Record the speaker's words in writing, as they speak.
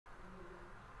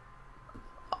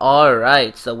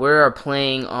Alright, so we're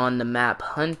playing on the map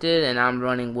Hunted, and I'm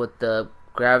running with the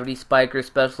Gravity Spiker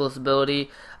specialist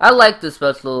ability. I like the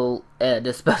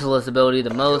specialist ability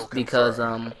the most because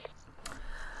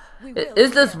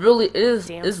it's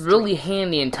really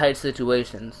handy in tight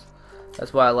situations.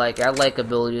 That's why I like it. I like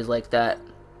abilities like that.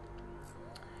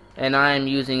 And I am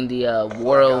using the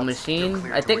Waro machine.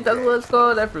 I think that's what it's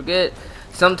called. I forget.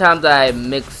 Sometimes I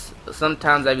mix.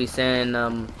 Sometimes I be saying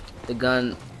the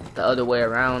gun the other way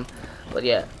around, but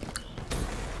yeah.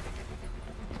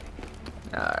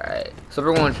 Alright, so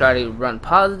we're going to try to run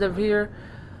positive here.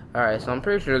 Alright, so I'm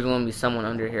pretty sure there's going to be someone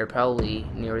under here, probably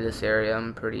near this area.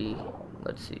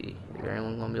 Let's see, is there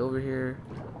anyone going to be over here?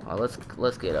 Oh,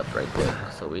 let's get up right quick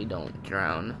so we don't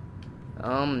drown.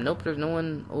 Nope, there's no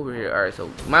one over here. Alright, so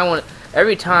you might want to,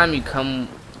 every time you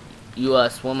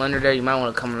swim under there, you might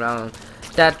want to come around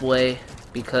that way,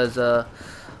 because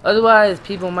otherwise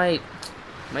people might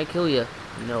kill you,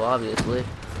 obviously.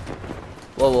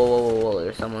 Whoa,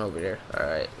 there's someone over there.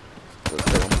 Alright, let's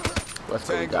kill him. Let's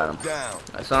go, we got him.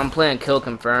 Right, so I'm playing kill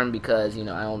confirm because I'm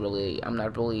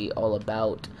not really all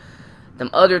about them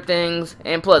other things,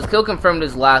 and plus kill confirm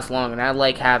does last long, and I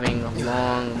like having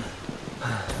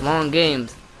long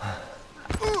games.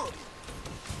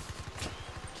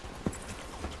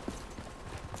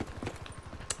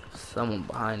 Someone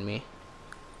behind me.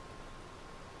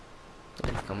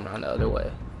 He's coming around the other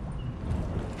way.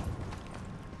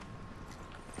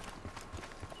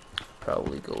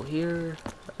 Probably go here.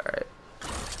 Alright.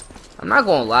 I'm not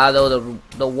gonna lie though,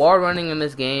 the wall running in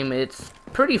this game, it's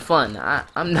pretty fun.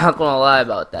 I'm not gonna lie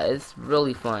about that. It's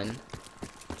really fun.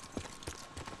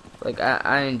 Like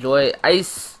I enjoy it.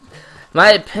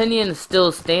 My opinion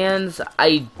still stands.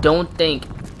 I don't think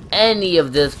any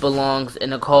of this belongs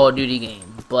in a Call of Duty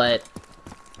game. But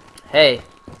hey,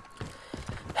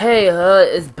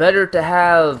 it's better to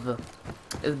have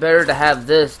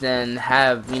this than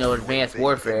have Advanced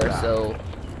Warfare. So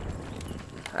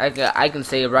I can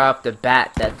say right off the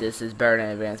bat that this is better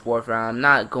than Advanced Warfare. I'm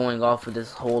not going off of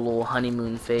this whole little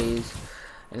honeymoon phase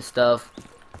and stuff,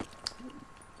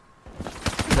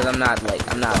 because I'm not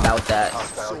about that.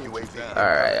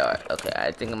 Alright, okay.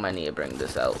 I think I might need to bring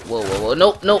this out. Whoa,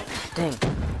 nope, dang.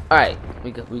 Alright,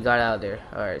 we got out of there.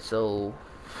 Alright, so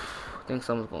I think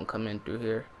someone's gonna come in through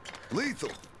here.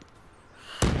 Lethal.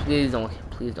 Please don't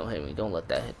hit me. Don't let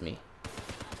that hit me.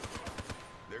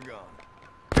 They're gone.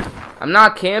 I'm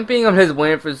not camping. I'm just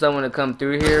waiting for someone to come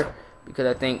through here because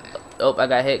I think. Oh, I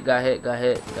got hit.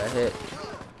 Alright,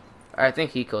 I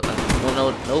think he killed him.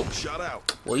 Nope. Shot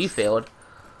out. Well, you failed.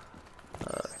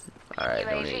 Alright,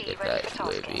 don't need to get that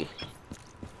UAV.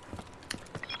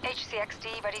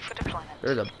 HCXD ready for deployment.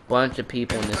 There's a bunch of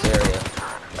people in this area.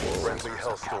 Friendly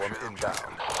HELLSTORM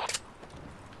inbound.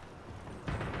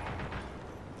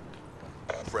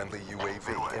 Friendly UAV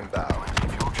inbound.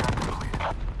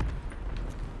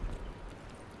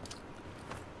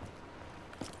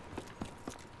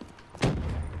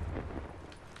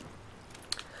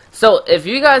 So, if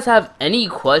you guys have any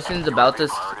questions about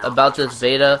this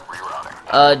beta,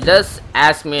 just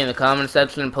ask me in the comment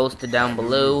section and post it down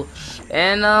below,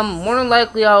 and more than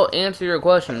likely I'll answer your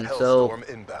question. So,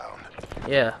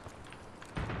 yeah.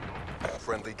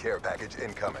 Friendly care package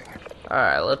incoming.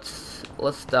 Alright, let's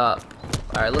stop.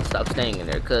 Alright, let's stop staying in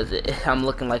there because I'm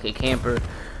looking like a camper.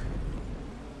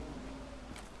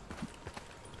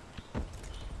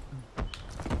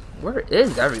 Where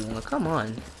is everyone? Come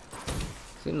on.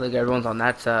 Seems like everyone's on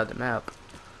that side of the map.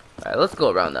 Alright, let's go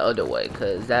around the other way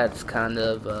because that's kind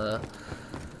of a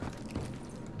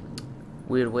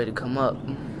weird way to come up.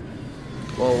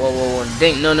 Whoa.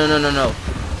 Dang, no.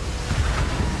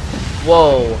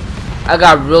 Whoa. I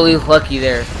got really lucky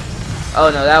there. Oh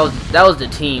no, that was the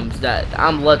teams. That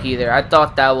I'm lucky there. I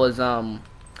thought that was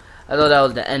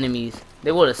the enemies.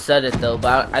 They would have said it though,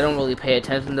 but I don't really pay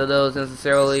attention to those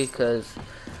necessarily because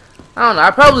I don't know.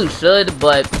 I probably should,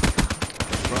 but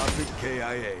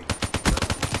KIA.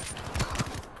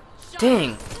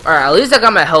 Dang. Alright, at least I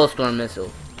got my HELLSTORM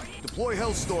missile. Deploy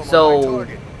HELLSTORM So on my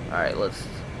target. alright, let's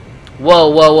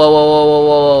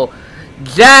Whoa.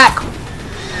 Jack!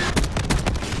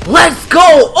 Let's go!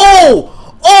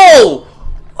 Oh!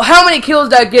 How many kills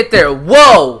did I get there?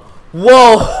 Whoa!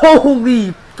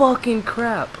 Holy fucking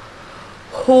crap.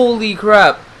 Holy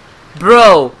crap.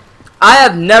 Bro, I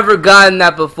have never gotten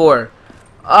that before.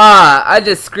 I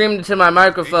just screamed into my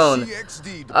microphone.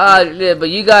 Yeah, but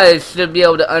you guys should be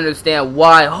able to understand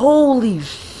why. Holy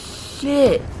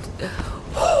shit.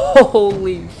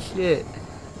 Holy shit.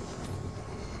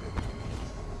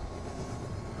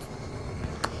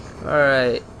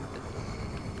 Alright.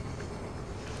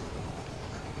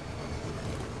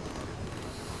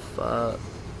 fuck?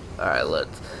 Alright,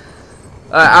 let's...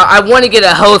 I want to get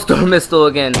a HELLSTORM missile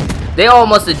again. They all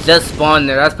must have just spawned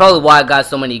there. That's probably why I got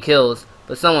so many kills.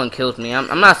 But someone killed me.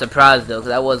 I'm not surprised though,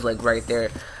 because I was like right there.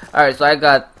 Alright, so I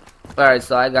got... Alright,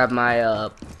 so I got my,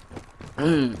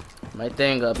 my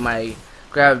thing up, my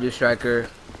gravity striker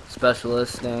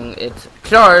specialist thing. It's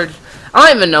charged. I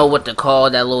don't even know what to call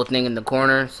that little thing in the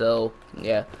corner, so,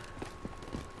 yeah.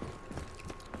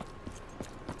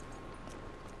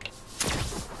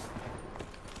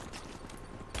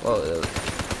 Whoa,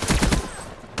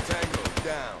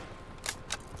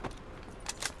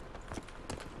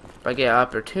 if I get an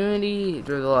opportunity,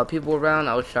 there's a lot of people around,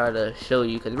 I'll try to show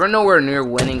you, because we're nowhere near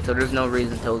winning, so there's no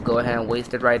reason to go ahead and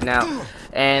waste it right now.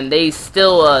 And they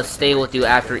still stay with you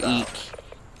after each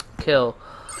kill.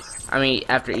 I mean,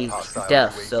 after each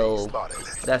death, so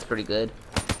that's pretty good.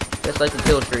 Just like the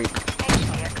kill streak.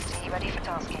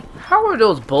 How are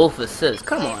those both assists?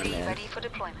 Come on, man.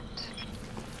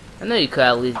 I know you could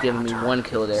at least give me one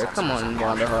kill there. Come on,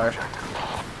 Wandahar.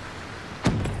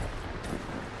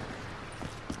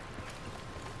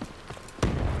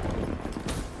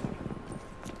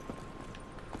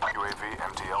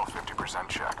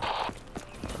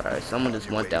 Alright, someone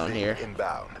just went down here.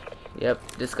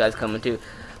 Yep, this guy's coming too.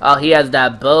 Oh, he has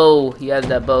that bow. He has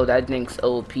that bow. That thing's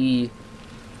OP. UAV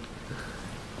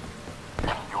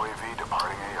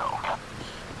departing AO.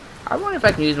 I wonder if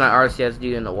I can use my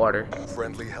RCSD in the water.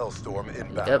 Friendly HELLSTORM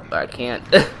inbound. Yep, I can't.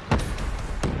 That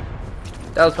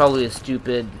was probably a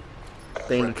stupid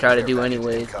thing to try to do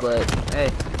anyways, but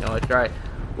hey, you know, I tried.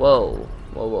 Whoa,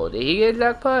 whoa, whoa. Did he get a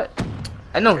jackpot?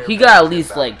 I know he got at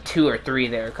least like 2 or 3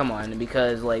 there. Come on,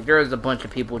 because like there's a bunch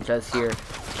of people just here.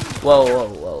 Whoa, whoa,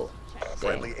 whoa.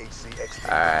 Dang.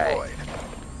 Alright.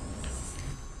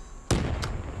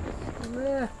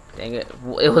 Dang it.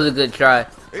 It was a good try.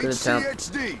 Good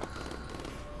attempt.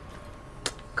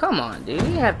 Come on, dude.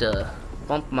 You have to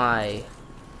bump my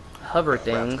hover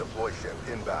thing.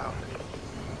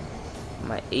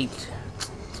 My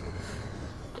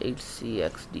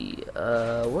HCXD.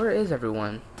 Where is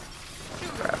everyone?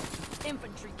 Crap. I'm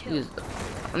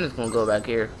just gonna go back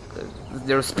here because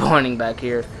they're spawning back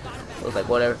here. I was like,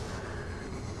 whatever.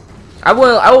 I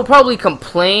will probably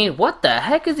complain. What the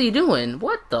heck is he doing?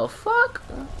 What the fuck?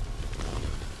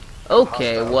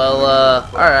 Okay, well,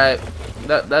 alright.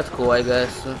 That's cool, I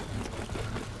guess.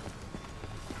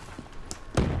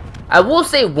 I will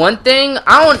say one thing.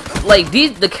 I don't like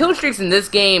the kill streaks in this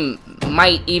game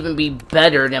might even be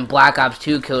better than Black Ops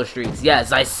 2 kill streaks.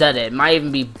 Yes, I said it. Might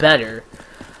even be better.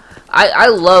 I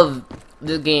love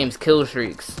this game's kill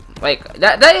streaks. Like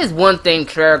that is one thing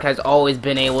Treyarch has always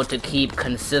been able to keep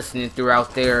consistent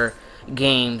throughout their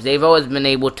games. They've always been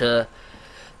able to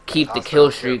keep the kill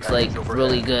streaks like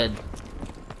really good.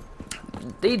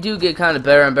 They do get kind of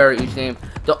better and better each game.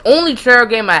 The only Treyarch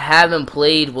game I haven't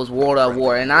played was World at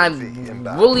War, and I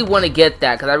really want to get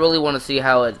that because I really want to see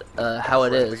how it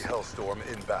is.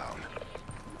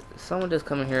 Someone just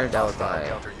coming here. That was my.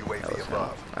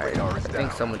 Alright, I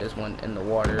think someone just went in the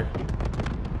water. I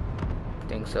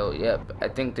think so. Yep. I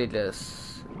think they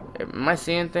just. Am I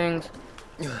seeing things?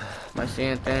 Am I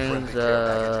seeing things?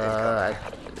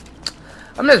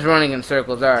 I'm just running in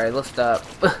circles. Alright, let's stop.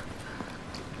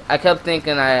 I kept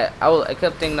thinking I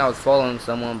kept thinking I was following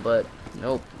someone, but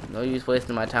nope. No use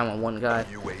wasting my time on one guy.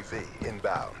 UAV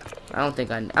inbound. I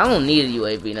don't need a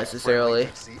UAV necessarily.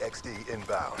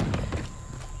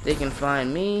 They can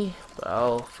find me, but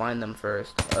I'll find them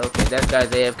first. Okay, that guy's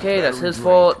AFK. That's his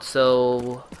fault.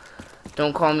 So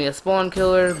don't call me a spawn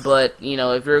killer. But you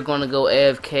know, if you're gonna go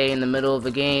AFK in the middle of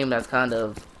a game, that's kind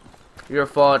of your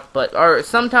fault. But or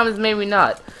sometimes maybe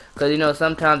not. Because, you know,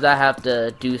 sometimes I have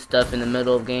to do stuff in the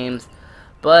middle of games.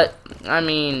 But, I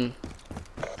mean,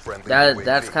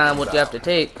 that's kind of what you have to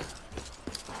take.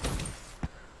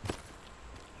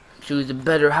 Choose a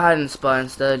better hiding spot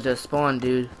instead of just spawn,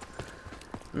 dude.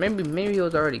 Maybe he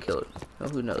was already killed. Oh,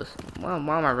 who knows? Why am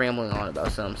I rambling on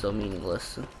about something so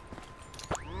meaningless?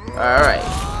 Alright,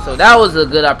 so that was a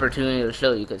good opportunity to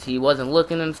show you because he wasn't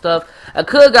looking and stuff. I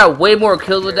could have got way more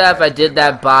kills with that if I did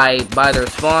that by their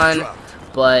spawn.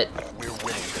 But,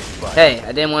 hey,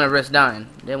 I didn't want to risk dying.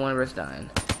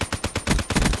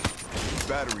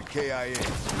 Battery KIA.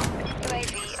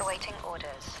 UAV awaiting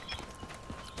orders.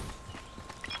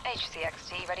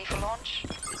 HCXD ready for launch.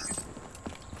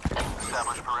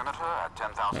 Establish perimeter at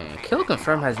 10,000 Man, kill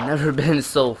confirm has never been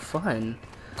so fun.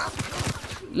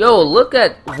 Yo, look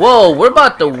at whoa, we're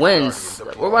about to win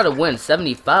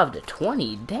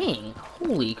 75-20. Dang,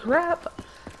 holy crap.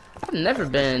 I've never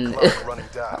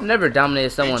dominated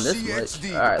someone this much.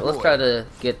 Alright, let's try to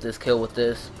get this kill with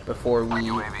this before we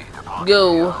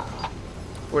go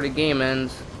before the game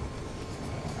ends.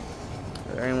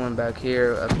 Is there anyone back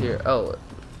here, up here? Oh,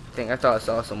 I thought I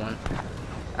saw someone.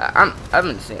 I've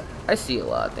been seeing. I see a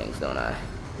lot of things, don't I?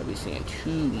 I'll be seeing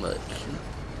too much.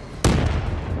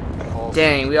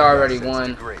 Dang, we already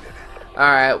won.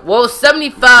 Alright, well,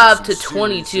 75 to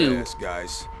 22.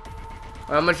 Guys.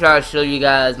 I'm gonna try to show you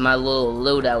guys my little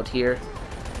loadout here.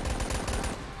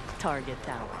 Target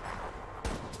down.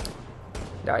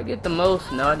 Did I get the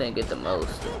most? No, I didn't get the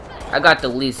most. I got the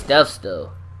least deaths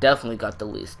though. Definitely got the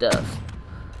least deaths.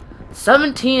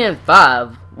 17 and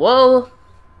 5. Well,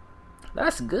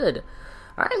 that's good.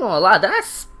 I ain't gonna lie.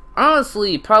 That's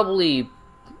honestly probably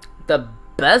the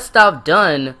best I've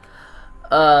done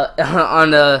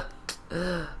on a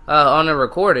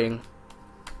recording.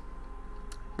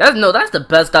 That's the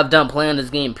best I've done playing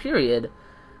this game. Period.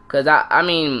 Cause I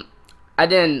mean, I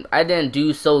didn't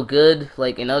do so good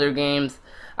like in other games.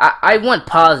 I went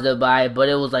positive by it, but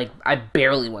it was like I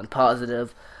barely went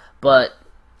positive. But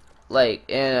like,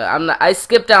 I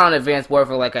skipped out on Advanced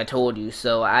Warfare like I told you,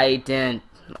 so I'm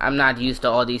not used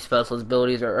to all these specialist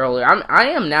abilities or earlier. I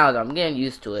am now though. I'm getting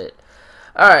used to it.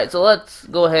 All right, so let's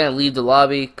go ahead and leave the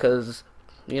lobby because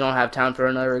we don't have time for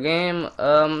another game.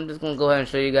 I'm just gonna go ahead and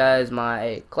show you guys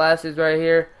my classes right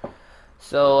here.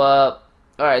 So all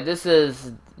right, this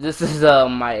is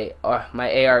my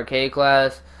ARK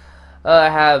class.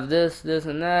 I have this,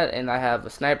 and that, and I have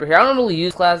a sniper here. I don't really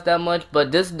use class that much,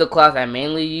 but this is the class I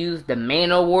mainly use. The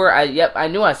main war. Yep, I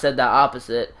knew I said that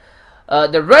opposite.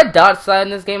 The red dot side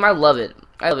in this game, I love it.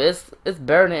 It's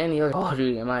better than any other Call of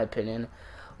Duty in my opinion.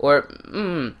 Or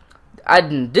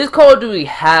this Call of Duty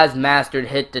has mastered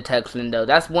hit detection though.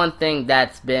 That's one thing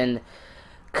that's been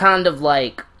kind of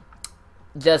like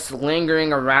just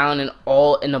lingering around in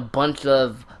a bunch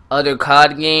of other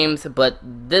COD games, but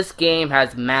this game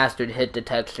has mastered hit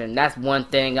detection. That's one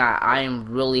thing I am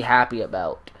really happy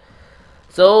about.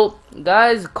 So,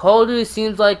 guys, Call of Duty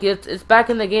seems like it's back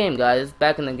in the game, guys. It's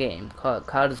back in the game.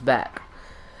 COD is back.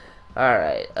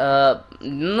 Alright,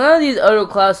 none of these other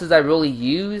classes I really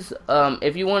use.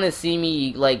 If you want to see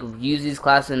me, like, use these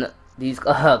classes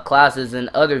in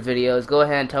other videos, go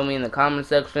ahead and tell me in the comment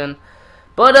section.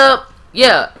 But,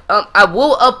 yeah, I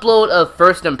will upload a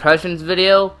first impressions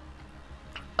video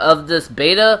of this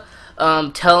beta,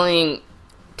 telling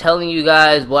you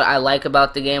guys what I like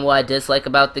about the game, what I dislike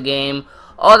about the game,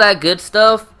 all that good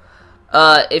stuff.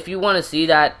 If you want to see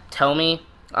that, tell me,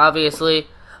 obviously.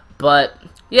 But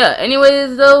yeah,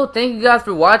 anyways though, thank you guys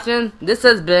for watching. This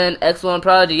has been Excellent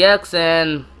Prodigy X,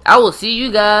 and I will see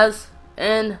you guys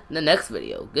in the next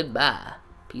video. Goodbye.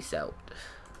 Peace out.